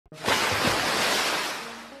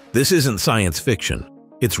This isn't science fiction.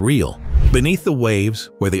 It's real. Beneath the waves,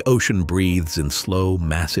 where the ocean breathes in slow,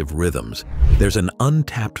 massive rhythms, there's an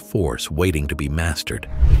untapped force waiting to be mastered.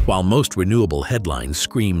 While most renewable headlines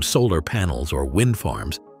scream solar panels or wind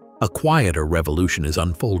farms, a quieter revolution is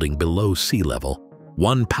unfolding below sea level,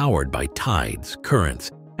 one powered by tides,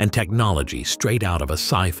 currents, and technology straight out of a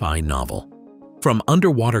sci-fi novel. From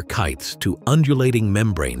underwater kites to undulating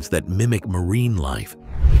membranes that mimic marine life,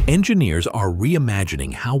 engineers are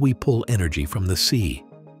reimagining how we pull energy from the sea.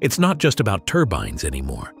 It's not just about turbines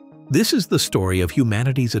anymore. This is the story of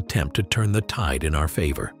humanity's attempt to turn the tide in our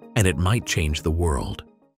favor, and it might change the world.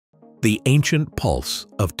 The ancient pulse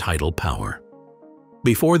of tidal power.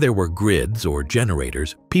 Before there were grids or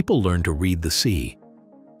generators, people learned to read the sea.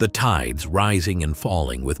 The tides, rising and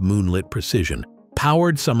falling with moonlit precision,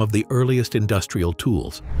 powered some of the earliest industrial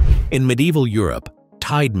tools. In medieval Europe,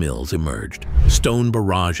 tide mills emerged, stone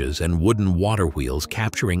barrages and wooden water wheels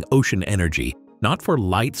capturing ocean energy not for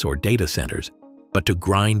lights or data centers, but to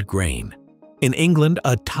grind grain. In England,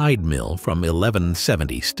 a tide mill from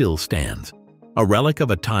 1170 still stands, a relic of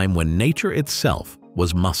a time when nature itself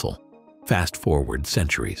was muscle. Fast forward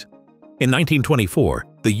centuries. In 1924,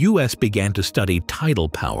 the US began to study tidal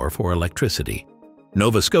power for electricity.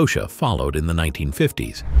 Nova Scotia followed in the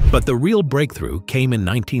 1950s, but the real breakthrough came in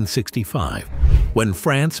 1965, when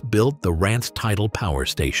France built the Rance Tidal Power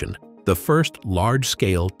Station, the first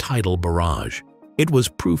large-scale tidal barrage. It was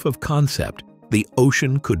proof of concept. The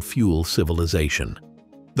ocean could fuel civilization.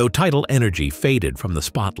 Though tidal energy faded from the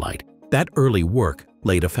spotlight, that early work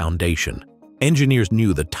laid a foundation. Engineers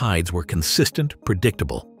knew the tides were consistent,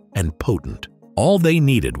 predictable, and potent. All they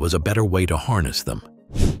needed was a better way to harness them.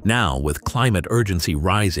 Now, with climate urgency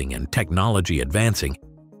rising and technology advancing,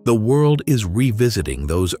 the world is revisiting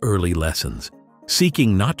those early lessons,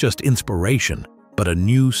 seeking not just inspiration, but a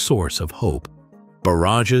new source of hope.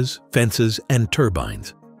 Barrages, fences, and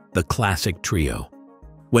turbines, the classic trio.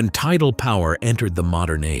 When tidal power entered the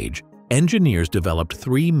modern age, engineers developed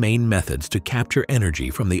three main methods to capture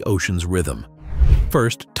energy from the ocean's rhythm.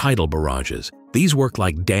 First, tidal barrages. These work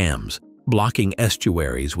like dams, blocking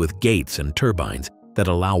estuaries with gates and turbines that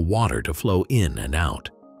allow water to flow in and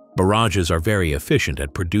out. Barrages are very efficient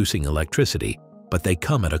at producing electricity, but they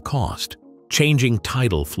come at a cost. Changing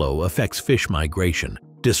tidal flow affects fish migration,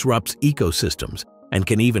 disrupts ecosystems, and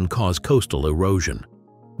can even cause coastal erosion.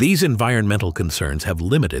 These environmental concerns have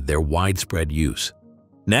limited their widespread use.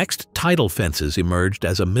 Next, tidal fences emerged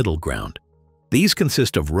as a middle ground. These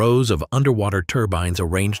consist of rows of underwater turbines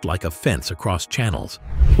arranged like a fence across channels.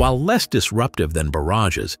 While less disruptive than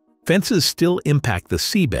barrages, fences still impact the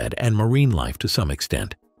seabed and marine life to some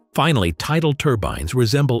extent. Finally, tidal turbines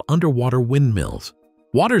resemble underwater windmills.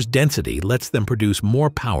 Water's density lets them produce more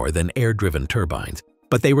power than air-driven turbines,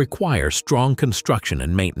 but they require strong construction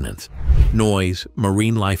and maintenance. Noise,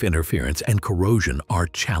 marine life interference, and corrosion are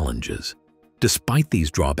challenges. Despite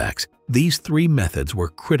these drawbacks, these three methods were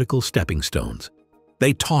critical stepping stones.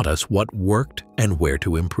 They taught us what worked and where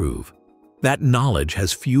to improve. That knowledge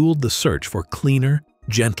has fueled the search for cleaner,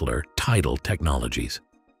 gentler tidal technologies.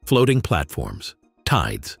 Floating platforms,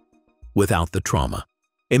 tides, without the trauma.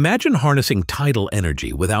 Imagine harnessing tidal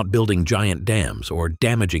energy without building giant dams or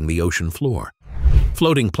damaging the ocean floor.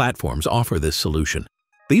 Floating platforms offer this solution.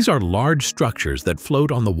 These are large structures that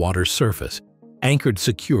float on the water's surface, anchored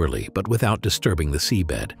securely but without disturbing the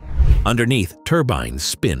seabed. Underneath, turbines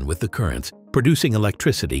spin with the currents, producing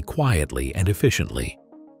electricity quietly and efficiently.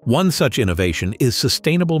 One such innovation is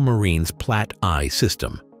Sustainable Marine's Plat-I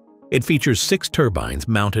system. It features 6 turbines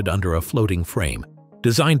mounted under a floating frame,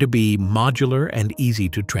 designed to be modular and easy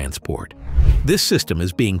to transport. This system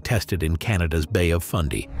is being tested in Canada's Bay of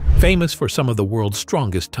Fundy, famous for some of the world's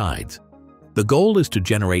strongest tides. The goal is to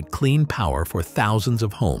generate clean power for thousands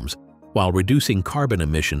of homes while reducing carbon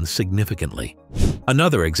emissions significantly.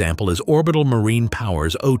 Another example is Orbital Marine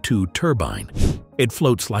Power's O2 turbine. It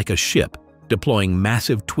floats like a ship, deploying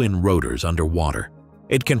massive twin rotors underwater.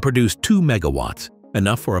 It can produce 2 megawatts,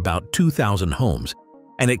 enough for about 2,000 homes,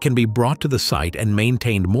 and it can be brought to the site and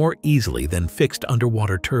maintained more easily than fixed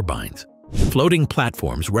underwater turbines. Floating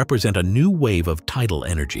platforms represent a new wave of tidal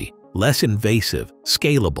energy, less invasive,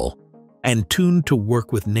 scalable, and tuned to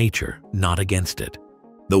work with nature, not against it.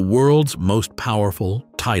 The world's most powerful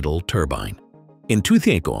tidal turbine. In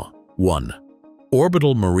 2001,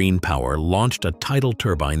 Orbital Marine Power launched a tidal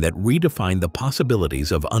turbine that redefined the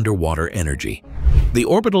possibilities of underwater energy. The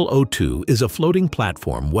Orbital O2 is a floating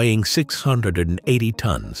platform weighing 680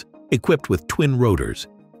 tons, equipped with twin rotors,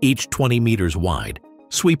 each 20 meters wide,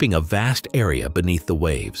 sweeping a vast area beneath the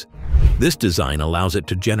waves. This design allows it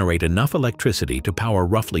to generate enough electricity to power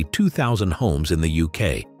roughly 2,000 homes in the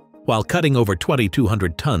UK, while cutting over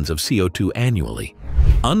 2,200 tons of CO2 annually.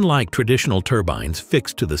 Unlike traditional turbines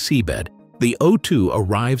fixed to the seabed, the O2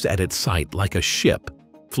 arrives at its site like a ship,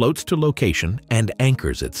 floats to location, and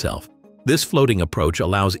anchors itself. This floating approach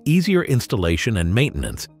allows easier installation and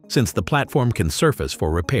maintenance since the platform can surface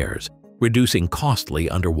for repairs, reducing costly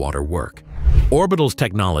underwater work. Orbital's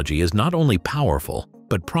technology is not only powerful,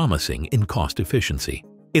 but promising in cost efficiency.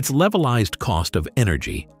 Its levelized cost of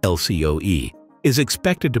energy, LCOE, is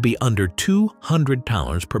expected to be under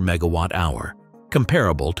 $200 per megawatt-hour,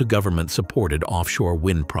 comparable to government-supported offshore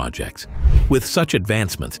wind projects. With such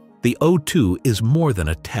advancements, the O2 is more than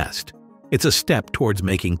a test. It's a step towards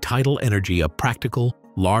making tidal energy a practical,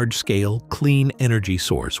 large-scale, clean energy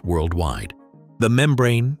source worldwide. The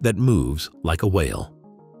membrane that moves like a whale.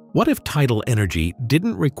 What if tidal energy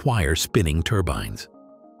didn't require spinning turbines?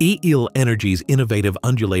 EEL Energy's innovative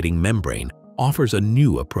undulating membrane offers a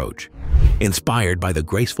new approach. Inspired by the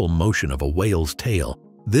graceful motion of a whale's tail,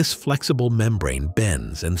 this flexible membrane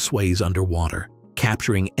bends and sways underwater,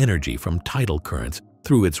 capturing energy from tidal currents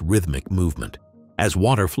through its rhythmic movement. As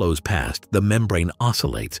water flows past, the membrane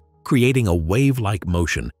oscillates, creating a wave-like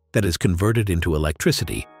motion that is converted into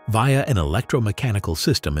electricity via an electromechanical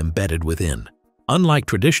system embedded within. Unlike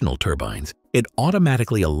traditional turbines, it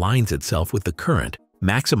automatically aligns itself with the current,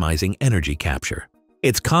 maximizing energy capture.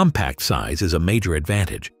 Its compact size is a major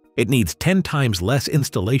advantage. It needs 10 times less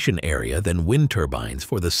installation area than wind turbines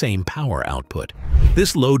for the same power output.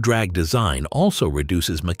 This low-drag design also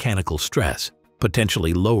reduces mechanical stress,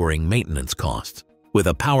 potentially lowering maintenance costs. With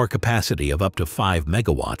a power capacity of up to 5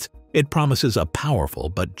 megawatts, it promises a powerful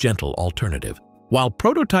but gentle alternative. While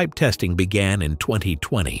prototype testing began in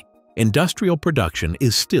 2020, industrial production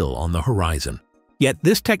is still on the horizon. Yet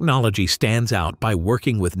this technology stands out by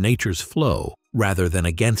working with nature's flow rather than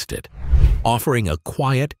against it, offering a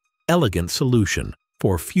quiet, elegant solution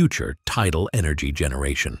for future tidal energy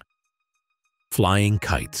generation. Flying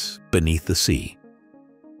kites beneath the sea.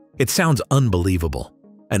 It sounds unbelievable.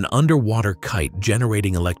 An underwater kite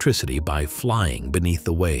generating electricity by flying beneath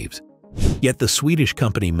the waves. Yet the Swedish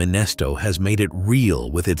company Minesto has made it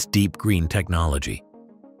real with its deep green technology.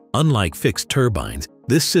 Unlike fixed turbines,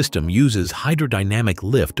 this system uses hydrodynamic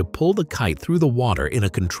lift to pull the kite through the water in a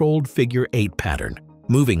controlled figure-8 pattern,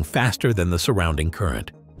 moving faster than the surrounding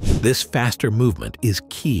current. This faster movement is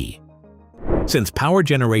key. Since power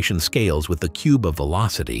generation scales with the cube of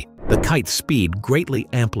velocity, the kite's speed greatly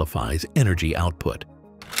amplifies energy output.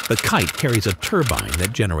 The kite carries a turbine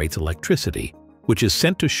that generates electricity, which is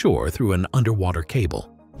sent to shore through an underwater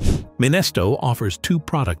cable. Minesto offers two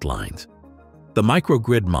product lines. The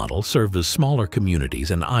microgrid model serves smaller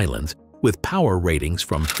communities and islands with power ratings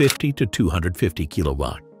from 50 to 250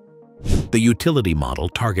 kilowatt. The utility model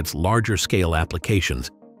targets larger-scale applications,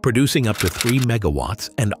 producing up to 3 megawatts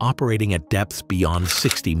and operating at depths beyond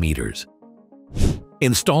 60 meters.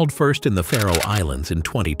 Installed first in the Faroe Islands in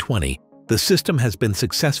 2020, the system has been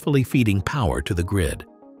successfully feeding power to the grid.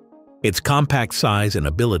 Its compact size and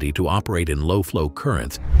ability to operate in low-flow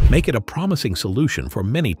currents make it a promising solution for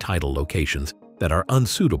many tidal locations that are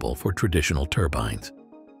unsuitable for traditional turbines.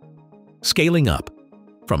 Scaling up,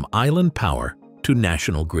 from island power to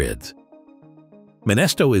national grids.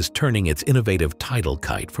 Minesto is turning its innovative tidal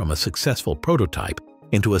kite from a successful prototype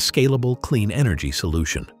into a scalable clean energy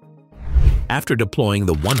solution. After deploying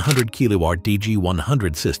the 100 kilowatt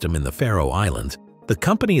DG100 system in the Faroe Islands, the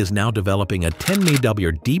company is now developing a 10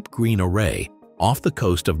 MW deep green array off the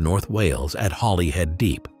coast of North Wales at Holyhead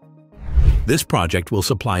Deep. This project will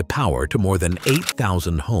supply power to more than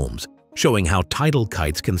 8,000 homes, showing how tidal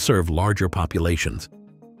kites can serve larger populations.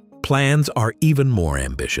 Plans are even more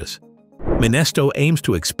ambitious. Minesto aims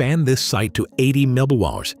to expand this site to 80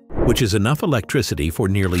 MW, which is enough electricity for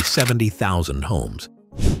nearly 70,000 homes.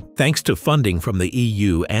 Thanks to funding from the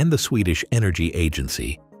EU and the Swedish Energy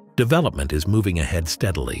Agency, development is moving ahead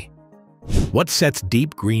steadily. What sets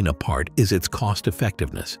Deep Green apart is its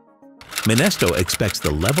cost-effectiveness. Minesto expects the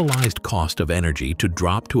levelized cost of energy to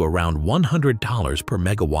drop to around $100 per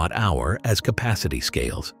megawatt-hour as capacity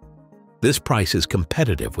scales. This price is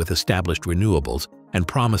competitive with established renewables and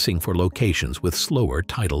promising for locations with slower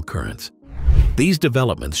tidal currents. These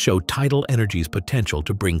developments show tidal energy's potential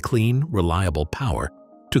to bring clean, reliable power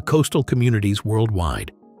to coastal communities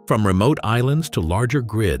worldwide, from remote islands to larger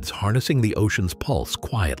grids harnessing the ocean's pulse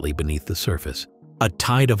quietly beneath the surface. A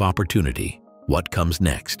tide of opportunity. What comes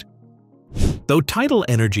next? Though tidal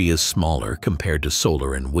energy is smaller compared to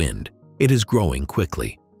solar and wind, it is growing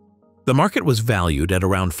quickly. The market was valued at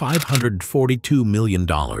around $542 million in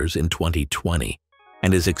 2020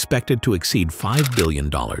 and is expected to exceed $5 billion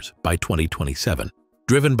by 2027.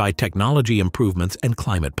 driven by technology improvements and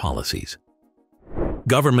climate policies.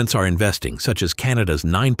 Governments are investing, such as Canada's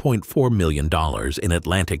 $9.4 million in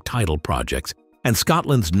Atlantic tidal projects and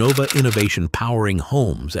Scotland's Nova Innovation powering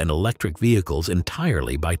homes and electric vehicles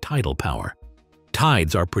entirely by tidal power.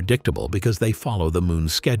 Tides are predictable because they follow the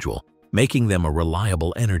moon's schedule, making them a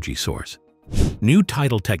reliable energy source. New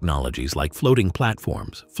tidal technologies like floating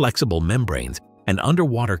platforms, flexible membranes, and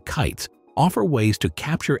underwater kites offer ways to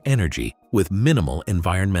capture energy with minimal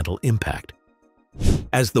environmental impact.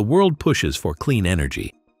 As the world pushes for clean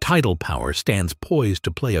energy, tidal power stands poised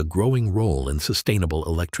to play a growing role in sustainable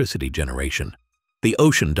electricity generation. The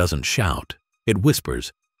ocean doesn't shout, it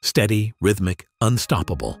whispers, steady, rhythmic,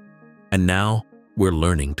 unstoppable. And now, we're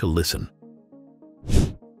learning to listen.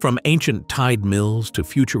 From ancient tide mills to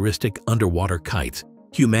futuristic underwater kites,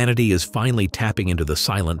 humanity is finally tapping into the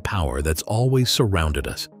silent power that's always surrounded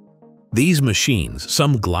us. These machines,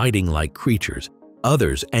 some gliding like creatures,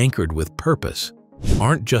 others anchored with purpose,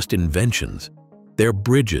 aren't just inventions, they're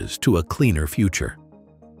bridges to a cleaner future.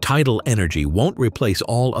 Tidal energy won't replace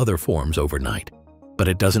all other forms overnight, but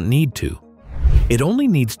it doesn't need to. It only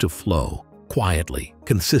needs to flow, quietly,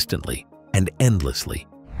 consistently, and endlessly.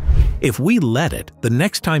 If we let it, the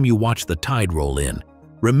next time you watch the tide roll in,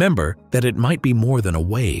 remember that it might be more than a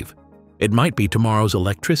wave. It might be tomorrow's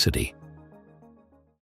electricity,